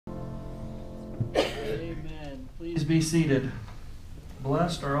Amen. Please be seated.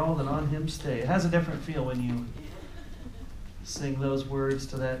 Blessed are all that on him stay. It has a different feel when you sing those words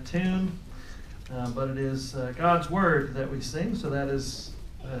to that tune, but it is God's word that we sing, so that is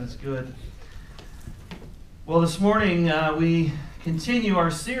good. Well, this morning we continue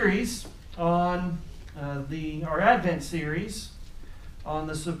our series on our Advent series on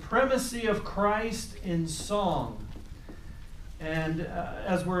the supremacy of Christ in song. And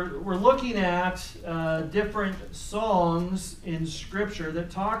as we're looking at different songs in Scripture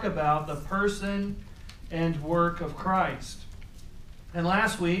that talk about the person and work of Christ. And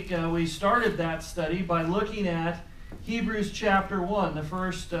last week we started that study by looking at Hebrews chapter 1, the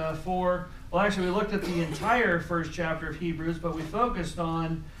first four. Well, actually we looked at the entire first chapter of Hebrews, but we focused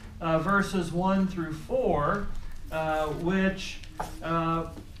on verses 1 through 4, which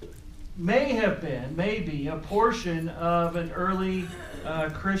may be a portion of an early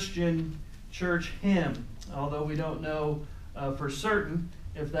Christian church hymn, although we don't know for certain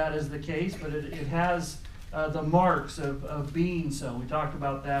if that is the case, but it has the marks of being so. We talked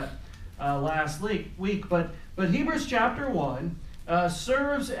about that last week, but Hebrews chapter 1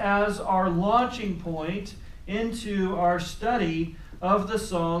 serves as our launching point into our study of the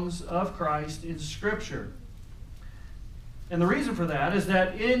songs of Christ in Scripture. And the reason for that is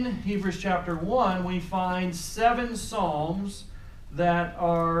that in Hebrews chapter 1, we find 7 psalms that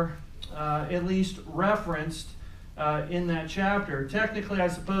are at least referenced in that chapter. Technically, I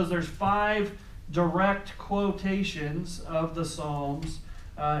suppose there's 5 direct quotations of the psalms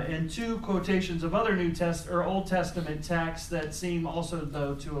and 2 quotations of other Old Testament texts that seem also,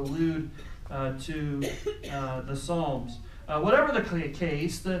 though, to allude to the psalms. Whatever the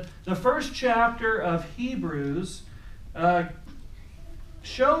case, the first chapter of Hebrews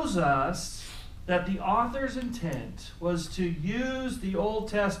shows us that the author's intent was to use the Old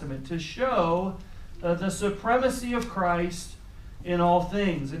Testament to show the supremacy of Christ in all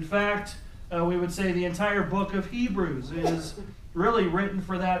things. In fact, we would say the entire book of Hebrews is really written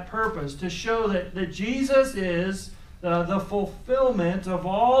for that purpose, to show that Jesus is the fulfillment of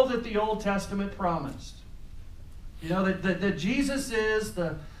all that the Old Testament promised. You know, that Jesus is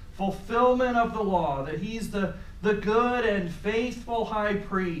the fulfillment of the law, that he's the good and faithful high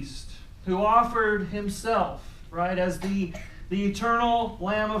priest who offered himself, right, as the eternal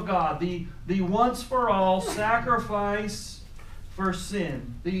Lamb of God, the once-for-all sacrifice for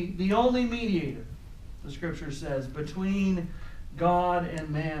sin, the only mediator, the Scripture says, between God and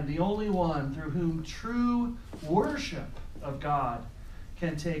man, the only one through whom true worship of God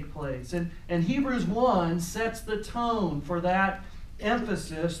can take place. And Hebrews 1 sets the tone for that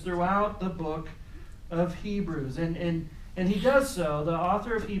emphasis throughout the book of Hebrews. And he does so, the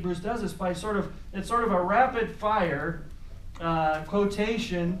author of Hebrews does this by sort of a rapid fire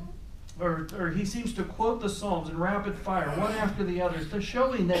quotation, or he seems to quote the Psalms in rapid fire, one after the other, to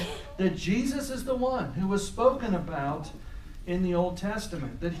showing that Jesus is the one who was spoken about in the Old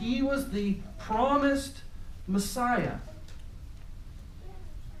Testament, that he was the promised Messiah,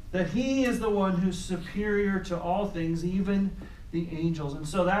 that he is the one who's superior to all things, even the angels. And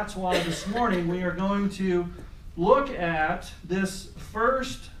so that's why this morning we are going to look at this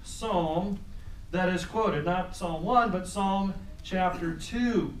first psalm that is quoted, not Psalm 1, but Psalm chapter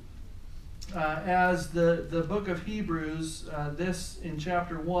 2. As the book of Hebrews, this in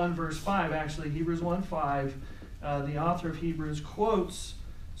chapter 1, verse 5, actually, Hebrews 1:5, the author of Hebrews quotes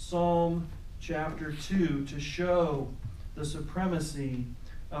Psalm chapter 2 to show the supremacy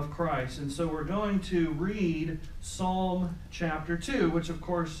of Christ. And so we're going to read Psalm chapter 2, which of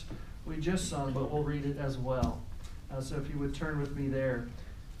course we just sung, but we'll read it as well. So if you would turn with me there.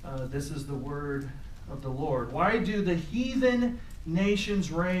 This is the word of the Lord. Why do the heathen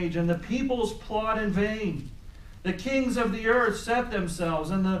nations rage and the peoples plot in vain? The kings of the earth set themselves,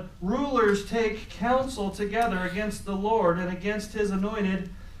 and the rulers take counsel together against the Lord and against his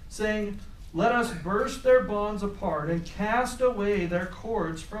anointed, saying, let us burst their bonds apart and cast away their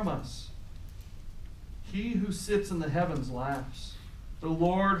cords from us. He who sits in the heavens laughs. The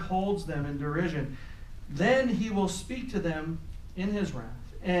Lord holds them in derision. Then he will speak to them in his wrath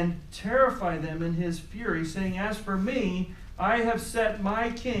and terrify them in his fury, saying, as for me, I have set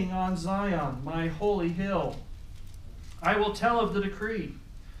my king on Zion, my holy hill. I will tell of the decree.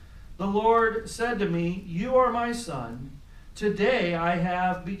 The Lord said to me, you are my son. Today I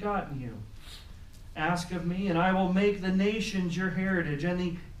have begotten you. Ask of me, and I will make the nations your heritage, and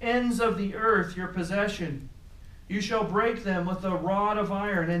the ends of the earth your possession. You shall break them with a rod of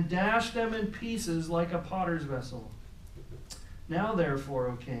iron, and dash them in pieces like a potter's vessel. Now therefore,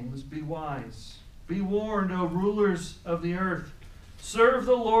 O kings, be wise. Be warned, O rulers of the earth. Serve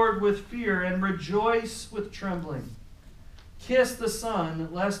the Lord with fear and rejoice with trembling. Kiss the Son,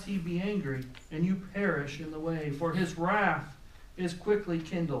 lest he be angry, and you perish in the way, for his wrath is quickly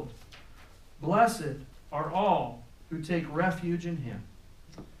kindled. Blessed are all who take refuge in him.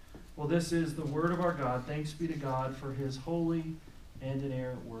 Well, this is the word of our God. Thanks be to God for his holy and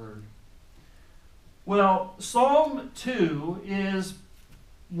inerrant word. Well, Psalm 2 is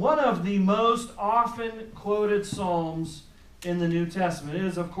one of the most often quoted psalms in the New Testament. It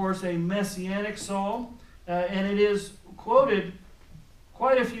is, of course, a messianic psalm, and it is quoted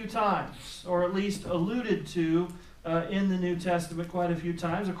quite a few times, or at least alluded to in the New Testament quite a few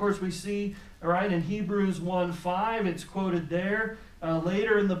times. Of course, we see, right, in Hebrews 1:5, it's quoted there.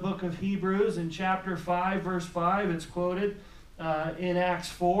 Later in the book of Hebrews, in chapter 5, verse 5, it's quoted. In Acts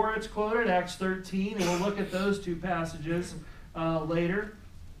 4, it's quoted, Acts 13, and we'll look at those two passages later.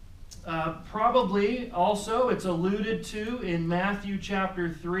 Probably also it's alluded to in Matthew chapter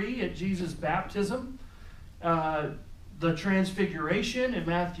 3 at Jesus' baptism. The transfiguration in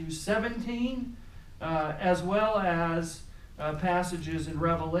Matthew 17, as well as passages in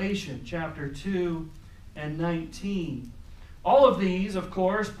Revelation chapter 2 and 19. All of these, of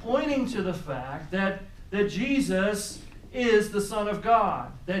course, pointing to the fact that Jesus is the Son of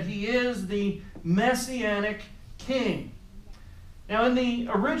God, that he is the Messianic King. Now, in the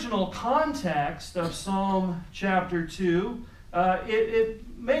original context of Psalm chapter 2, it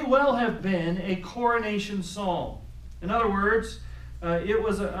may well have been a coronation psalm. In other words, it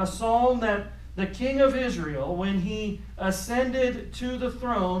was a psalm that the king of Israel, when he ascended to the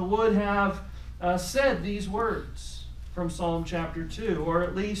throne, would have said these words from Psalm chapter 2, or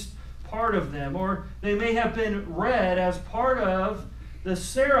at least part of them, or they may have been read as part of the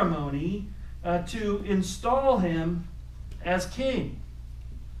ceremony to install him as king.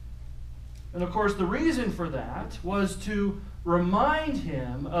 And of course, the reason for that was to remind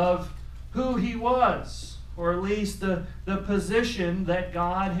him of who he was, or at least the position that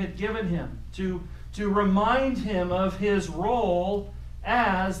God had given him, to remind him of his role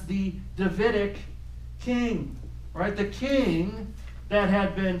as the Davidic king, right? The king that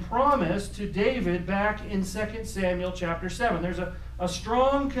had been promised to David back in 2 Samuel chapter 7. There's a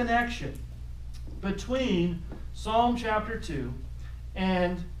strong connection between Psalm chapter 2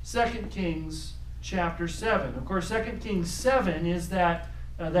 and 2 Kings chapter 7. Of course, 2 Kings 7 is that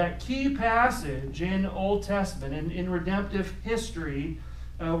key passage in Old Testament, in redemptive history,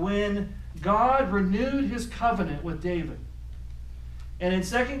 when God renewed his covenant with David. And in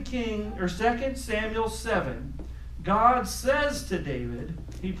 2 Samuel 7, God says to David,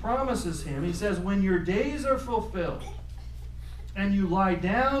 he promises him, he says, when your days are fulfilled and you lie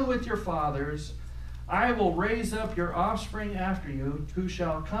down with your fathers, I will raise up your offspring after you, who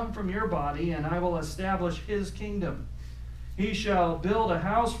shall come from your body, and I will establish his kingdom. He shall build a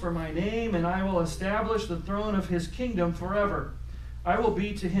house for my name, and I will establish the throne of his kingdom forever. I will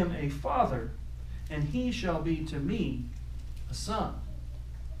be to him a father, and he shall be to me a son.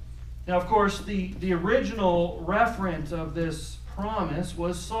 Now, of course, the original referent of this promise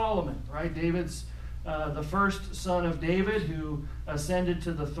was Solomon, right? David's the first son of David who ascended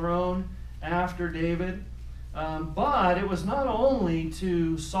to the throne after David. But it was not only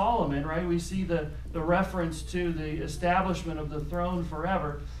to Solomon, right? We see the reference to the establishment of the throne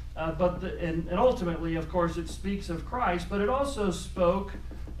forever. And ultimately, of course, it speaks of Christ, but it also spoke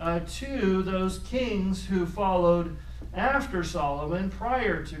to those kings who followed after Solomon,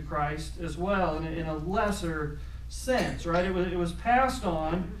 prior to Christ as well, in a lesser sense, right? It was passed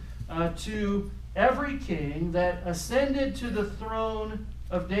on to every king that ascended to the throne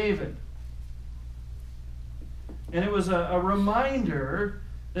of David. And it was a reminder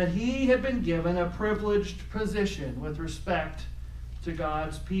that he had been given a privileged position with respect to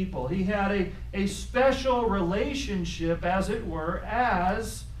God's people. He had a special relationship, as it were,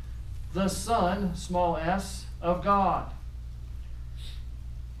 as the Son, small s, of God.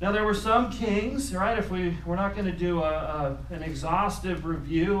 Now, there were some kings, right? If we're not going to do an exhaustive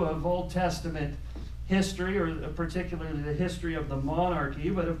review of Old Testament history, or particularly the history of the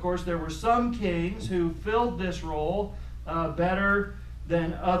monarchy, but of course there were some kings who filled this role better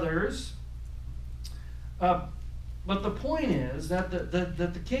than others. But the point is that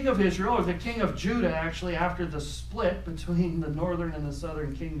the king of Israel, or the king of Judah, actually, after the split between the northern and the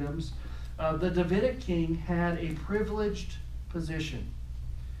southern kingdoms, the Davidic king had a privileged position.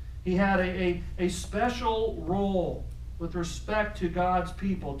 He had a special role with respect to God's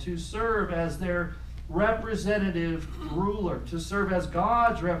people, to serve as their representative ruler, to serve as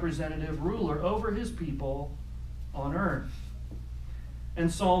God's representative ruler over his people on earth.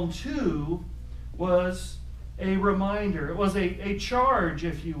 And Psalm 2 was a reminder. It was a charge,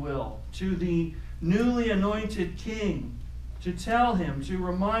 if you will, to the newly anointed king to tell him, to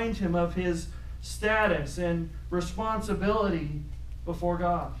remind him of his status and responsibility before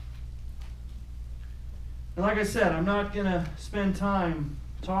God. And like I said, I'm not going to spend time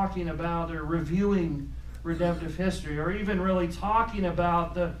talking about or reviewing redemptive history, or even really talking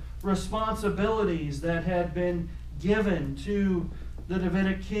about the responsibilities that had been given to the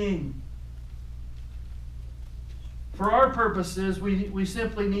Davidic king. For our purposes, we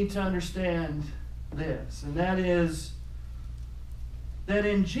simply need to understand this, and that is that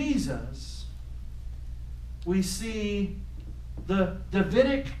in Jesus we see the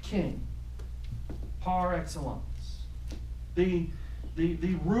Davidic king par excellence, the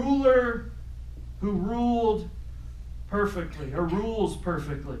ruler who ruled perfectly, or rules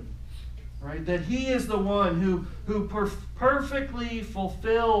perfectly, right? That he is the one who perfectly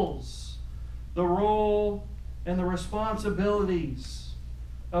fulfills the role and the responsibilities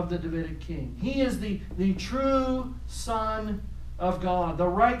of the Davidic king. He is the true Son of God, the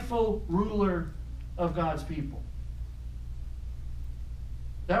rightful ruler of God's people.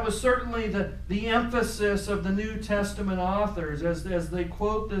 That was certainly the emphasis of the New Testament authors as they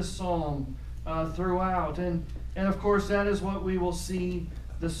quote this psalm throughout. And of course, that is what we will see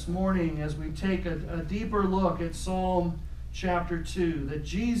this morning as we take a deeper look at Psalm chapter 2, that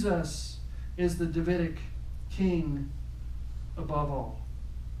Jesus is the Davidic king above all.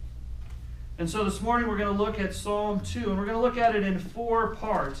 And so this morning we're going to look at Psalm 2, and we're going to look at it in 4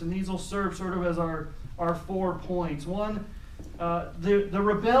 parts, and these will serve sort of as our 4 points. One, the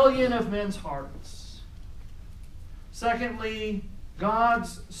rebellion of men's hearts. Secondly,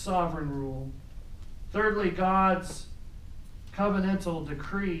 God's sovereign rule. Thirdly, God's covenantal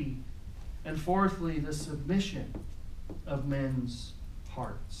decree. And fourthly, the submission of men's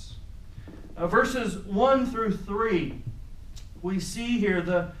hearts. Verses 1 through 3, we see here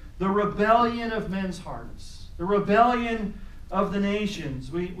the rebellion of men's hearts, the rebellion of the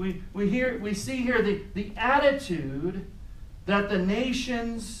nations. We see here the attitude that the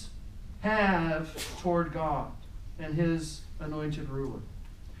nations have toward God and his anointed ruler.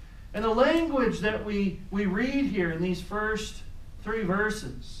 And the language that we read here in these first 3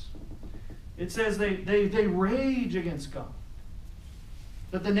 verses, it says they rage against God.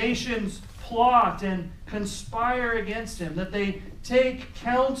 That the nations plot and conspire against him. That they take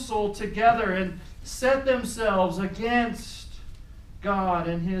counsel together and set themselves against God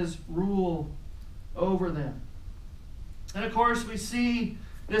and his rule over them. And of course we see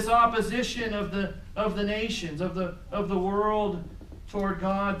this opposition of the nations, of the world toward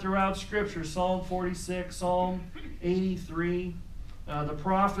God throughout Scripture. Psalm 46, Psalm 83. The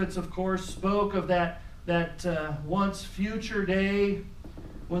prophets, of course, spoke of that once future day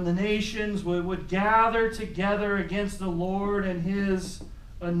when the nations would gather together against the Lord and his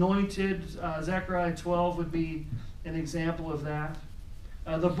anointed. Zechariah 12 would be an example of that.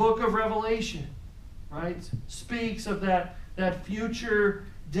 The book of Revelation, right, speaks of that future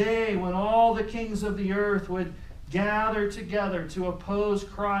day when all the kings of the earth would gather together to oppose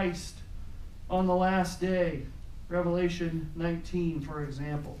Christ on the last day. Revelation 19, for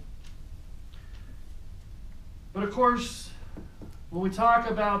example. But of course, when we talk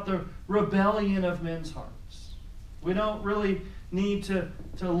about the rebellion of men's hearts, we don't really need to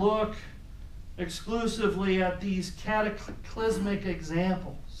look exclusively at these cataclysmic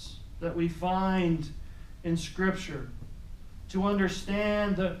examples that we find in Scripture to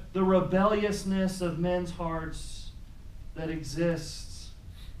understand the rebelliousness of men's hearts that exists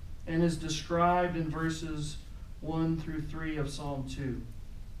and is described in verses 1 through 3 of Psalm 2.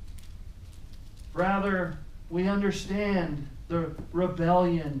 Rather, we understand the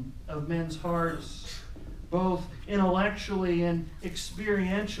rebellion of men's hearts, both intellectually and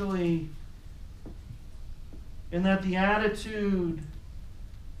experientially, in that the attitude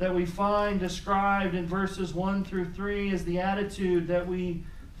that we find described in verses 1 through 3 is the attitude that we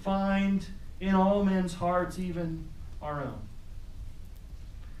find in all men's hearts, even our own.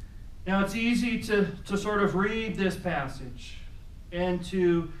 Now, it's easy to sort of read this passage and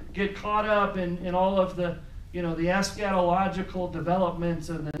to get caught up in all of the eschatological developments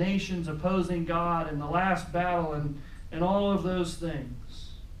and the nations opposing God and the last battle and all of those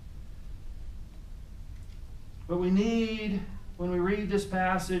things. But we need, when we read this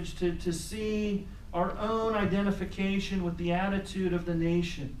passage, to see our own identification with the attitude of the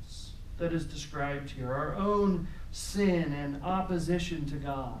nations that is described here, our own sin and opposition to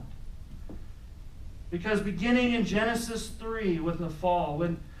God. Because beginning in Genesis 3 with the fall,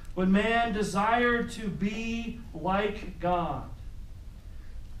 when man desired to be like God,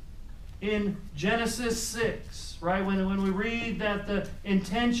 in Genesis 6, right? When we read that the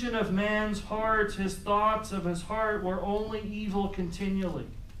intention of man's heart, his thoughts of his heart were only evil continually.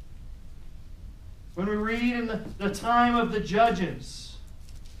 When we read in the time of the judges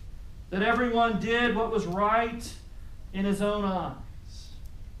that everyone did what was right in his own eyes,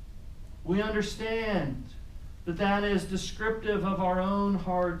 we understand that that is descriptive of our own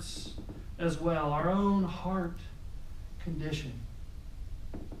hearts as well, our own heart condition.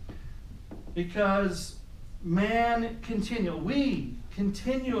 Because we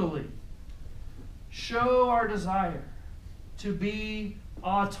continually show our desire to be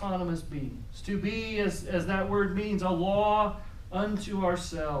autonomous beings, to be, as that word means, a law unto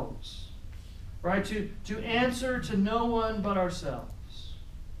ourselves, right? To answer to no one but ourselves,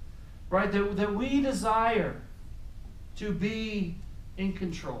 right? That we desire to be in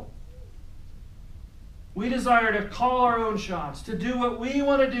control. We desire to call our own shots, to do what we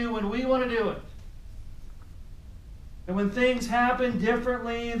want to do when we want to do it. And when things happen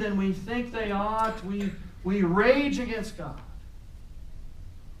differently than we think they ought, we rage against God.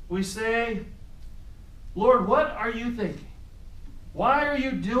 We say, Lord, what are you thinking? Why are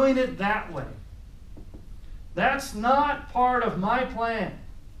you doing it that way? That's not part of my plan.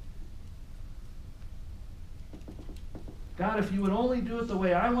 God, if you would only do it the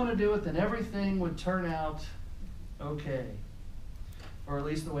way I want to do it, then everything would turn out okay. Or at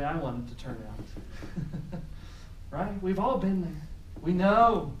least the way I want it to turn out. Right? We've all been there. We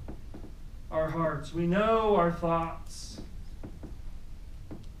know our hearts. We know our thoughts.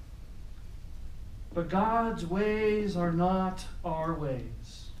 But God's ways are not our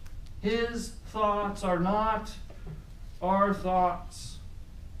ways. His thoughts are not our thoughts.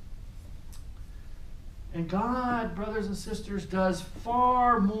 And God, brothers and sisters, does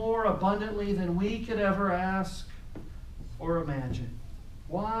far more abundantly than we could ever ask or imagine.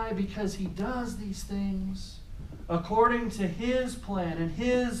 Why? Because He does these things according to His plan and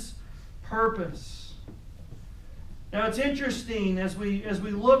His purpose. Now it's interesting as we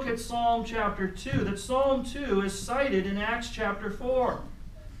look at Psalm chapter 2, that Psalm 2 is cited in Acts chapter 4.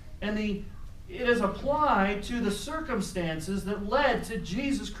 And it is applied to the circumstances that led to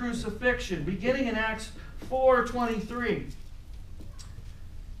Jesus' crucifixion, beginning in Acts 4:23. It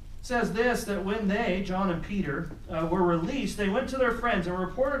says this, that when they, John and Peter, were released, they went to their friends and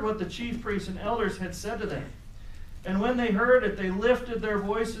reported what the chief priests and elders had said to them. And when they heard it, they lifted their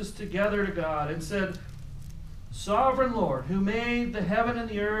voices together to God and said, Sovereign Lord, who made the heaven and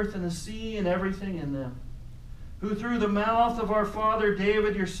the earth and the sea and everything in them, who through the mouth of our father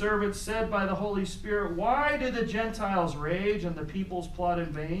David, your servant, said by the Holy Spirit, Why do the Gentiles rage and the peoples plot in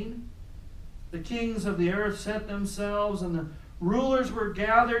vain? The kings of the earth set themselves, and the rulers were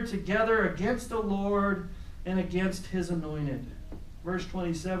gathered together against the Lord and against His anointed. Verse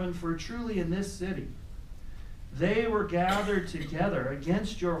 27, For truly in this city they were gathered together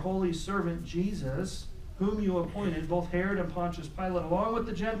against your holy servant Jesus, whom you appointed, both Herod and Pontius Pilate, along with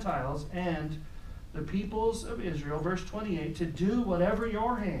the Gentiles and the peoples of Israel, verse 28, to do whatever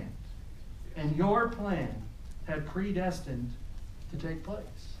your hand and your plan had predestined to take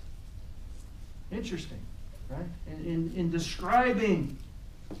place. Interesting, right? In describing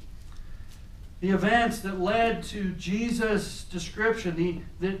the events that led to Jesus' description,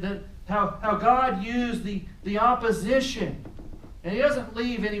 how God used the opposition. And He doesn't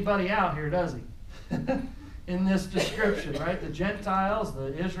leave anybody out here, does He? In this description, right? The Gentiles,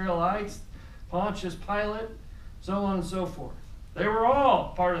 the Israelites, Pontius Pilate, so on and so forth. They were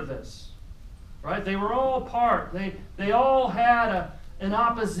all part of this, right? They were all part. They all had an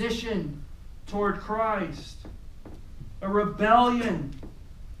opposition toward Christ, a rebellion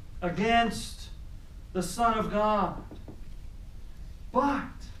against the Son of God. But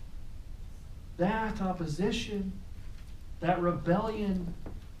that opposition, that rebellion,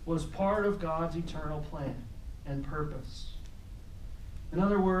 was part of God's eternal plan and purpose. In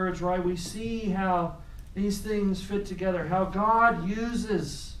other words, right, we see how these things fit together, how God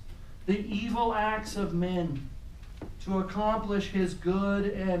uses the evil acts of men to accomplish His good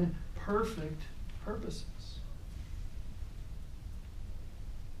and perfect purposes.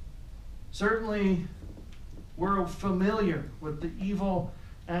 Certainly, we're familiar with the evil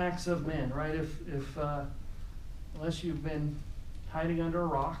acts of men, right? Unless you've been hiding under a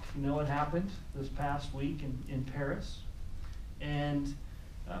rock, you know what happened this past week in Paris. And,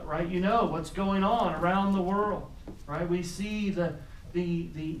 right, you know what's going on around the world, right? We see the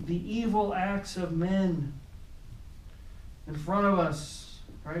evil acts of men in front of us,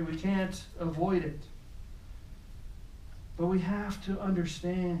 right? We can't avoid it. But we have to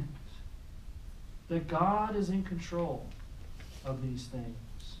understand that God is in control of these things.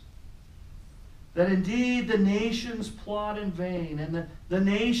 that indeed the nations plot in vain, and the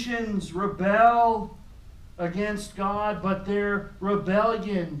nations rebel against God, but their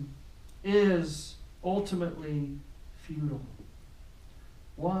rebellion is ultimately futile.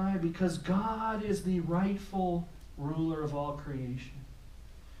 Why? Because God is the rightful ruler of all creation.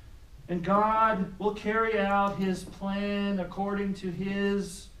 And God will carry out His plan according to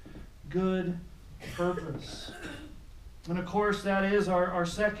His good purpose. And of course, that is our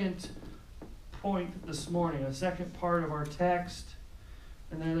second point this morning, a second part of our text,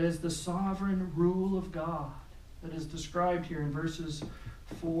 and that is the sovereign rule of God that is described here in verses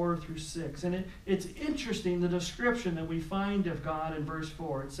 4 through 6. And it's interesting, the description that we find of God in verse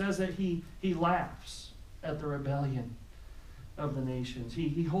 4. It says that He laughs at the rebellion of the nations.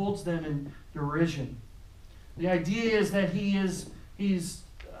 He holds them in derision. The idea is that He's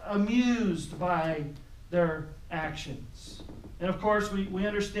amused by their actions. And of course, we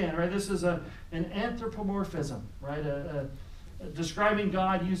understand, right? This is an anthropomorphism, right? Describing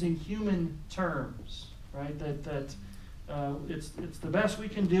God using human terms, right? That it's the best we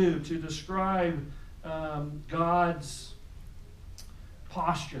can do to describe God's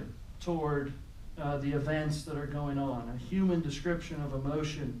posture toward the events that are going on. A human description of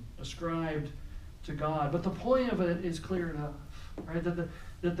emotion ascribed to God. But the point of it is clear enough, right?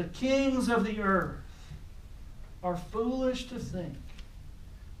 That the kings of the earth are foolish to think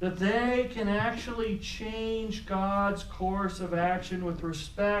that they can actually change God's course of action with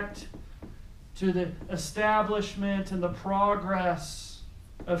respect to the establishment and the progress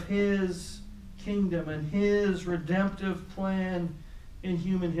of His kingdom and His redemptive plan in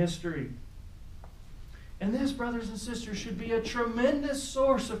human history. And this, brothers and sisters, should be a tremendous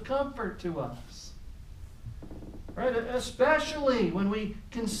source of comfort to us. Right? Especially when we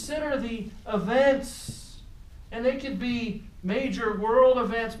consider the events, and they could be major world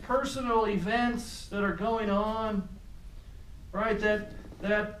events, personal events that are going on. Right?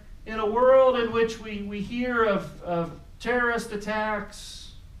 That in a world in which we hear of terrorist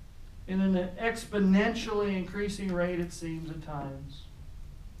attacks in an exponentially increasing rate, it seems at times.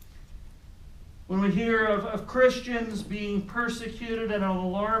 When we hear of Christians being persecuted at an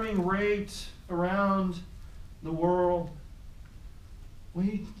alarming rate around the world,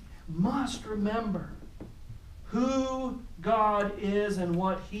 we must remember who God is and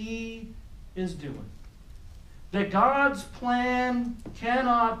what He is doing. That God's plan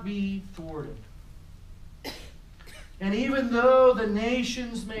cannot be thwarted. And even though the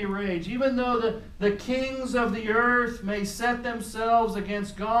nations may rage, even though the kings of the earth may set themselves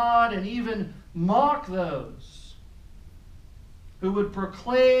against God and even mock those who would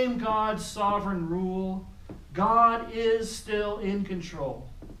proclaim God's sovereign rule, God is still in control.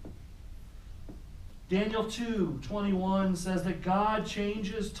 Daniel 2:21 says that God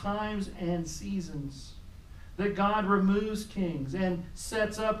changes times and seasons. That God removes kings and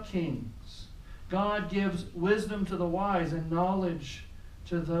sets up kings. God gives wisdom to the wise and knowledge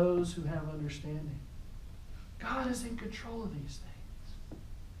to those who have understanding. God is in control of these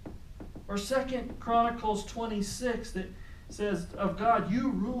things. Or 2 Chronicles 26 that says of God, you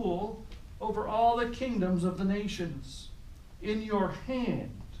rule over all the kingdoms of the nations. In your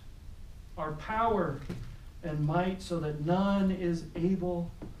hand are power and might, so that none is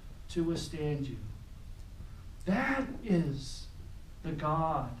able to withstand you. That is the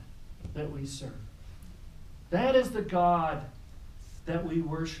God that we serve. That is the God that we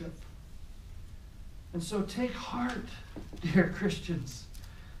worship. And so take heart, dear Christians,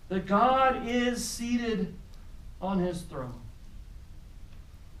 that God is seated on His throne.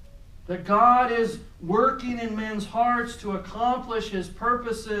 That God is working in men's hearts to accomplish His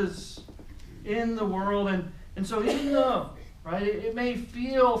purposes in the world. And so even though, right, it may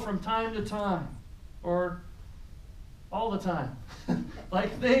feel from time to time, or all the time,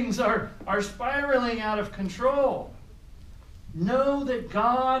 like things are spiraling out of control, know that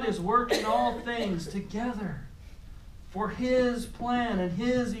God is working all things together for His plan and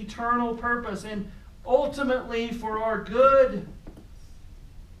His eternal purpose, and ultimately for our good,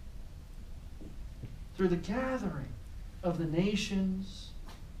 through the gathering of the nations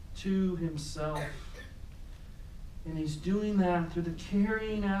to Himself. And He's doing that through the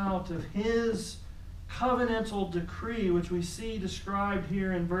carrying out of His covenantal decree, which we see described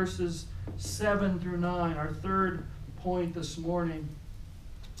here in verses 7 through 9, our third point this morning.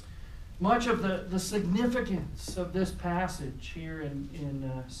 Much of the significance of this passage here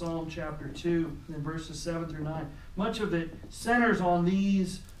in Psalm chapter 2, in verses 7 through 9, much of it centers on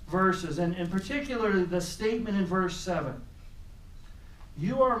these verses, and particularly the statement in verse 7.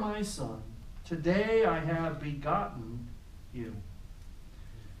 You are my son. Today I have begotten you.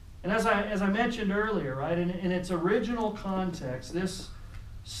 And as I mentioned earlier, right, in its original context, this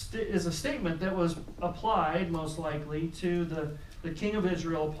is a statement that was applied, most likely, to the king of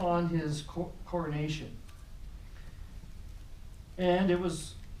Israel upon his coronation. And it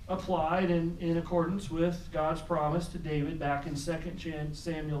was applied in accordance with God's promise to David back in 2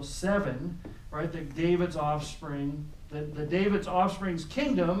 Samuel 7, right, that David's offspring's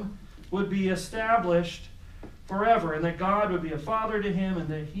kingdom would be established forever, and that God would be a father to him, and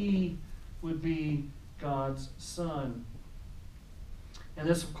that he would be God's son. And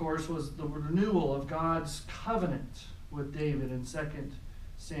this, of course, was the renewal of God's covenant with David in 2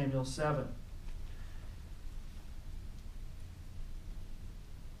 Samuel 7.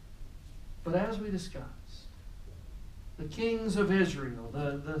 But as we discussed, the kings of Israel,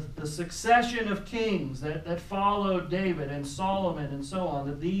 the succession of kings that followed David and Solomon and so on,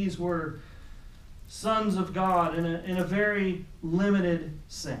 that these were sons of God in a very limited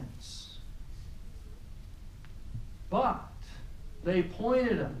sense. But they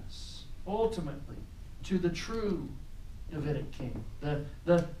pointed us ultimately to the true Davidic king,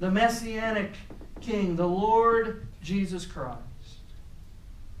 the messianic king, the Lord Jesus Christ.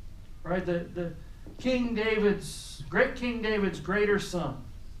 Right? The King David's greater son.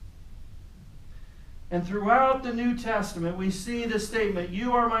 And throughout the New Testament, we see the statement,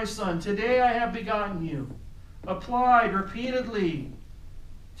 "You are my son, today I have begotten you," applied repeatedly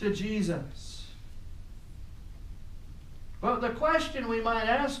to Jesus. But the question we might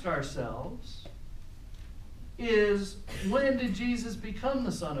ask ourselves is, when did Jesus become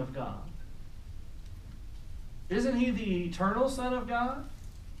the Son of God? Isn't he the eternal Son of God?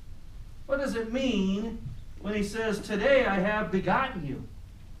 What does it mean when he says, "Today I have begotten you"?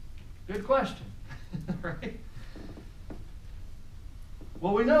 Good question. Right?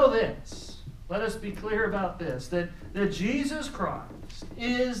 Well, we know this. Let us be clear about this, that Jesus Christ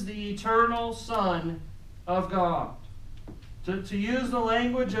is the eternal Son of God. To use the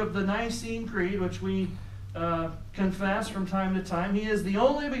language of the Nicene Creed, which we confess from time to time, he is the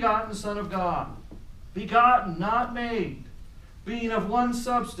only begotten Son of God. Begotten, not made. Being of one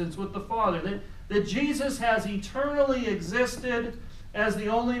substance with the Father. That Jesus has eternally existed as the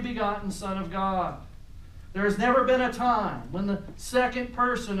only begotten Son of God. There has never been a time when the second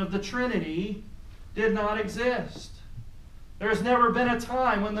person of the Trinity did not exist. There has never been a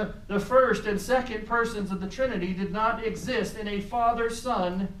time when the first and second persons of the Trinity did not exist in a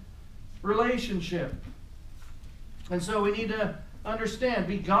father-son relationship. And so we need to understand,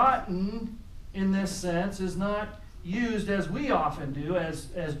 begotten in this sense is not used as we often do,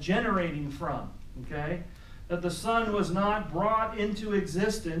 as generating from. Okay? That the Son was not brought into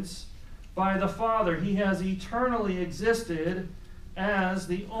existence by the Father. He has eternally existed as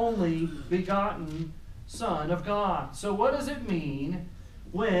the only begotten Son of God. So what does it mean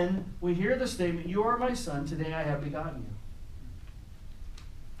when we hear the statement, "You are my Son, today I have begotten you"?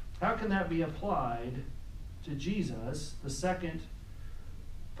 How can that be applied to Jesus, the second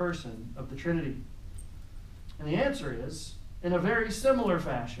person of the Trinity? And the answer is, in a very similar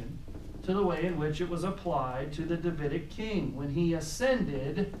fashion to the way in which it was applied to the Davidic king when he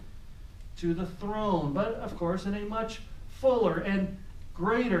ascended to the throne, but of course in a much fuller and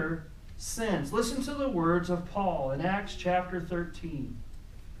greater sense. Listen to the words of Paul in Acts chapter 13,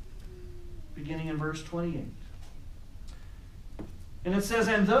 beginning in verse 28. And it says,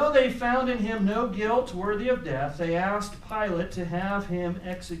 "And though they found in him no guilt worthy of death, they asked Pilate to have him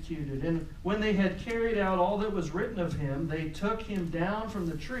executed. And when they had carried out all that was written of him, they took him down from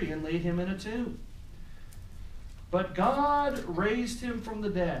the tree and laid him in a tomb. But God raised him from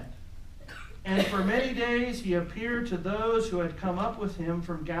the dead. And for many days he appeared to those who had come up with him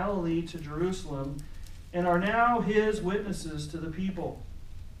from Galilee to Jerusalem, and are now his witnesses to the people.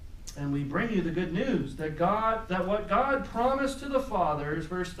 And we bring you the good news that what God promised to the fathers,"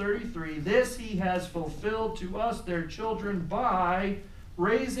 verse 33, "this he has fulfilled to us, their children, by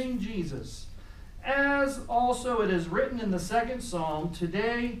raising Jesus. As also it is written in the second psalm,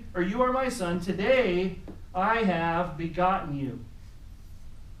 you are my son, today I have begotten you."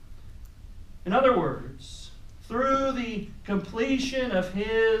 In other words, through the completion of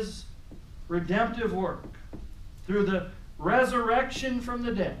his redemptive work, through the resurrection from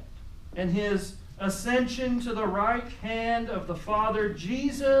the dead, and his ascension to the right hand of the Father,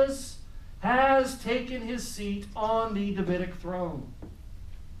 Jesus has taken his seat on the Davidic throne.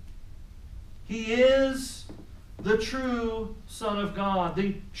 He is the true Son of God,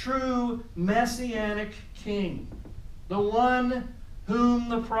 the true Messianic King, the one whom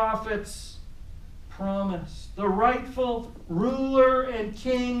the prophets promised, the rightful ruler and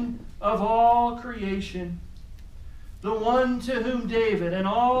King of all creation, the one to whom David and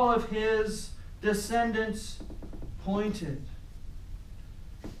all of his descendants pointed.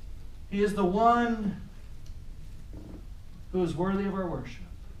 He is the one who is worthy of our worship.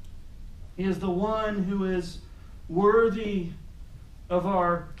 He is the one who is worthy of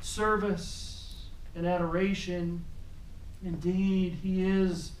our service and adoration. Indeed, He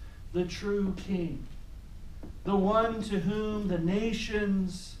is the true King, the one to whom the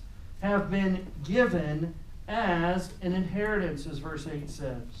nations have been given as an inheritance, as verse 8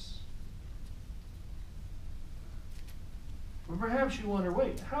 says. But perhaps you wonder,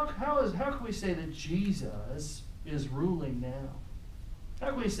 wait, how can we say that Jesus is ruling now?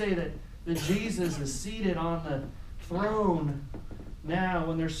 How can we say that Jesus is seated on the throne now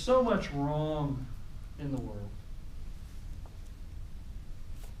when there's so much wrong in the world?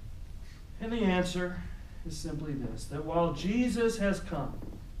 And the answer is simply this, that while Jesus has come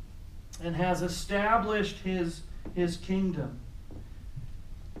and has established his kingdom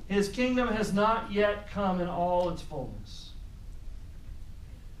has not yet come in all its fullness.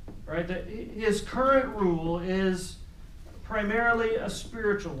 Right? His current rule is primarily a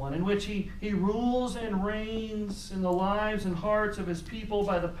spiritual one, in which he rules and reigns in the lives and hearts of his people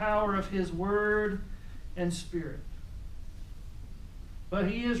by the power of his word and spirit. But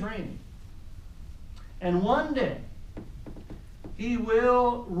he is reigning. And one day, he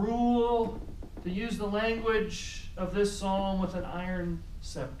will rule, to use the language of this psalm, with an iron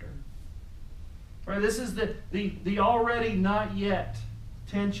scepter. Right? This is the already not yet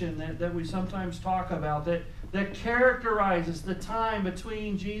tension that we sometimes talk about, that characterizes the time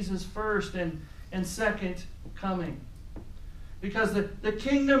between Jesus' first and second coming. Because the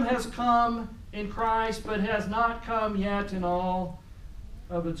kingdom has come in Christ, but has not come yet in all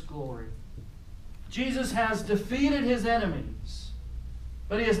of its glory. Jesus has defeated his enemies,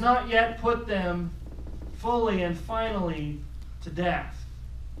 but he has not yet put them fully and finally to death.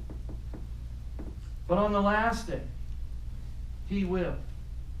 But on the last day, he will.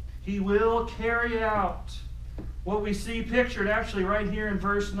 He will carry out what we see pictured actually right here in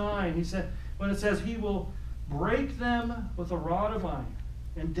verse 9. He said, when it says, he will break them with a rod of iron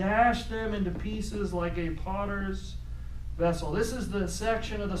and dash them into pieces like a potter's vessel. This is the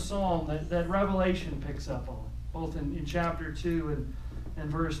section of the psalm that Revelation picks up on, both in chapter 2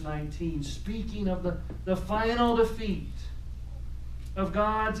 and verse 19, speaking of the final defeat of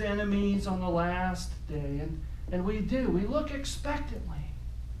God's enemies on the last day. And we look expectantly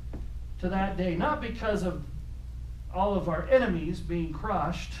to that day, not because of all of our enemies being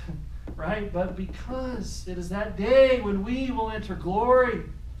crushed, right? But because it is that day when we will enter glory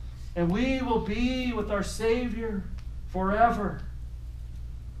and we will be with our Savior forever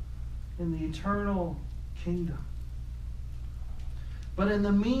in the eternal kingdom. But in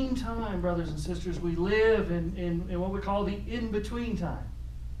the meantime, brothers and sisters, we live in what we call the in-between time.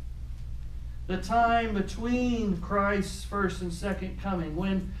 The time between Christ's first and second coming,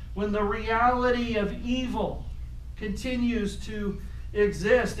 when the reality of evil continues to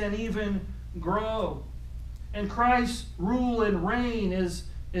exist and even grow. And Christ's rule and reign is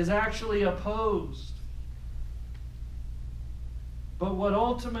actually opposed. But what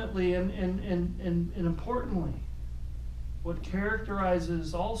ultimately and importantly, what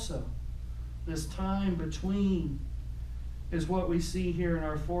characterizes also this time between is what we see here in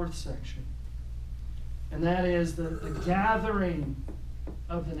our fourth section. And that is the gathering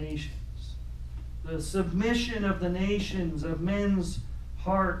of the nations. The submission of the nations, of men's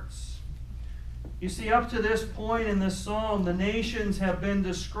hearts. You see, up to this point in this psalm, the nations have been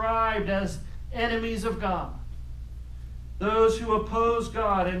described as enemies of God. Those who oppose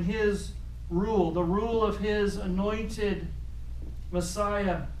God and his rule, the rule of his anointed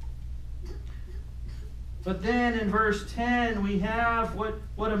Messiah. But then in verse 10, we have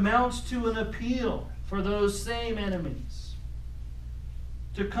what amounts to an appeal for those same enemies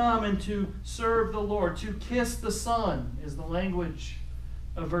to come and to serve the Lord, to kiss the Son, is the language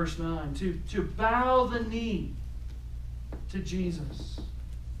of verse 9, to bow the knee to Jesus,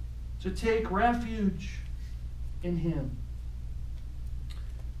 to take refuge in him.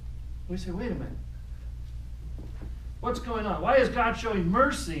 We say, wait a minute. What's going on? Why is God showing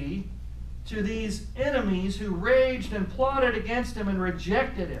mercy to these enemies who raged and plotted against him and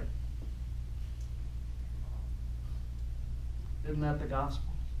rejected him? Isn't that the gospel?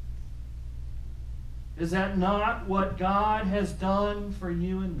 Is that not what God has done for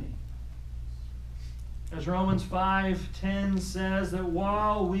you and me? As Romans 5:10 says, that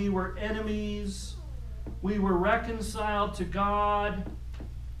while we were enemies, we were reconciled to God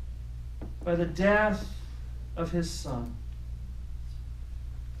by the death of his Son.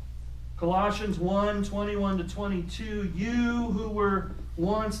 Colossians 1:21-22, you who were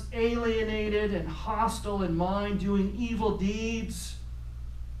once alienated and hostile in mind, doing evil deeds,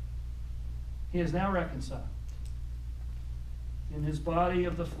 he is now reconciled in his body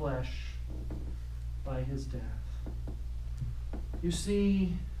of the flesh by his death. You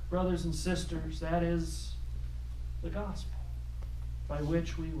see, brothers and sisters, that is the gospel by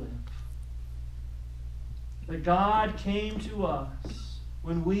which we live. That God came to us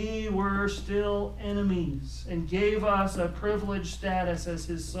when we were still enemies and gave us a privileged status as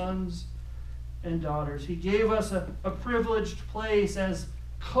his sons and daughters. He gave us a privileged place as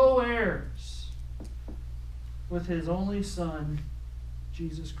co-heirs with his only Son,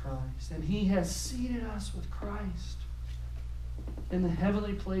 Jesus Christ. And he has seated us with Christ in the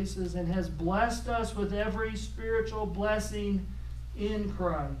heavenly places and has blessed us with every spiritual blessing in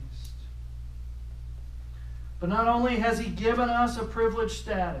Christ. But not only has he given us a privileged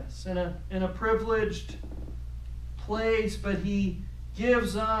status and a privileged place, but he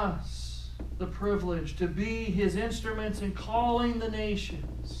gives us the privilege to be his instruments in calling the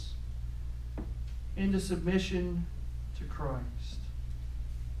nations into submission to Christ.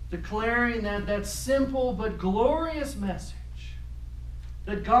 Declaring that simple but glorious message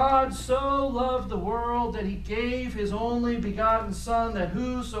that God so loved the world that he gave his only begotten Son, that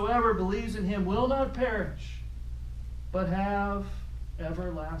whosoever believes in him will not perish, but have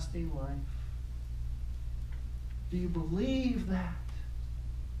everlasting life. Do you believe that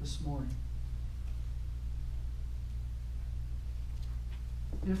this morning?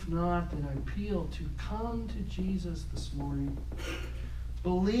 If not, then I appeal to come to Jesus this morning.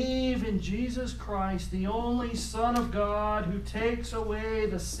 Believe in Jesus Christ, the only Son of God, who takes away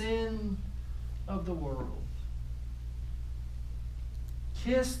the sin of the world.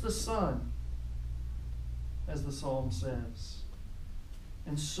 Kiss the Son, as the psalm says,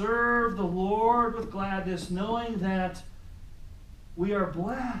 and serve the Lord with gladness, knowing that we are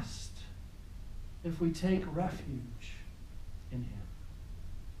blessed if we take refuge in him.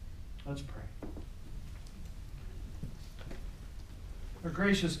 Let's pray. Our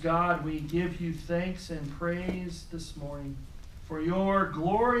gracious God, we give you thanks and praise this morning for your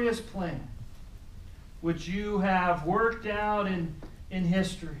glorious plan, which you have worked out in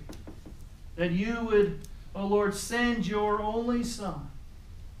history, that you would, O Lord, send your only Son,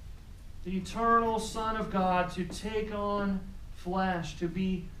 the eternal Son of God, to take on flesh, to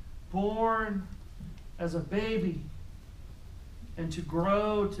be born as a baby, and to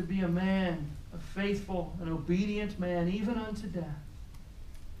grow to be a man, a faithful and obedient man, even unto death.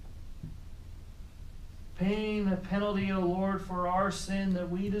 Paying the penalty, O Lord, for our sin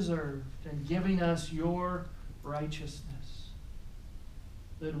that we deserved, and giving us your righteousness,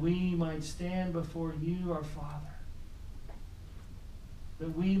 that we might stand before you, our Father,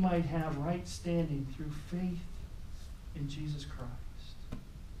 that we might have right standing through faith in Jesus Christ.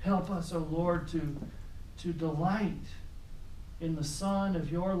 Help us, O Lord, to delight in the Son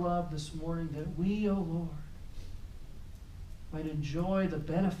of your love this morning, that we, O Lord, might enjoy the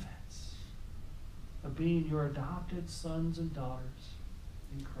benefits of being your adopted sons and daughters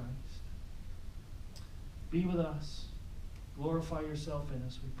in Christ. Be with us. Glorify yourself in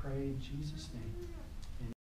us, we pray in Jesus' name.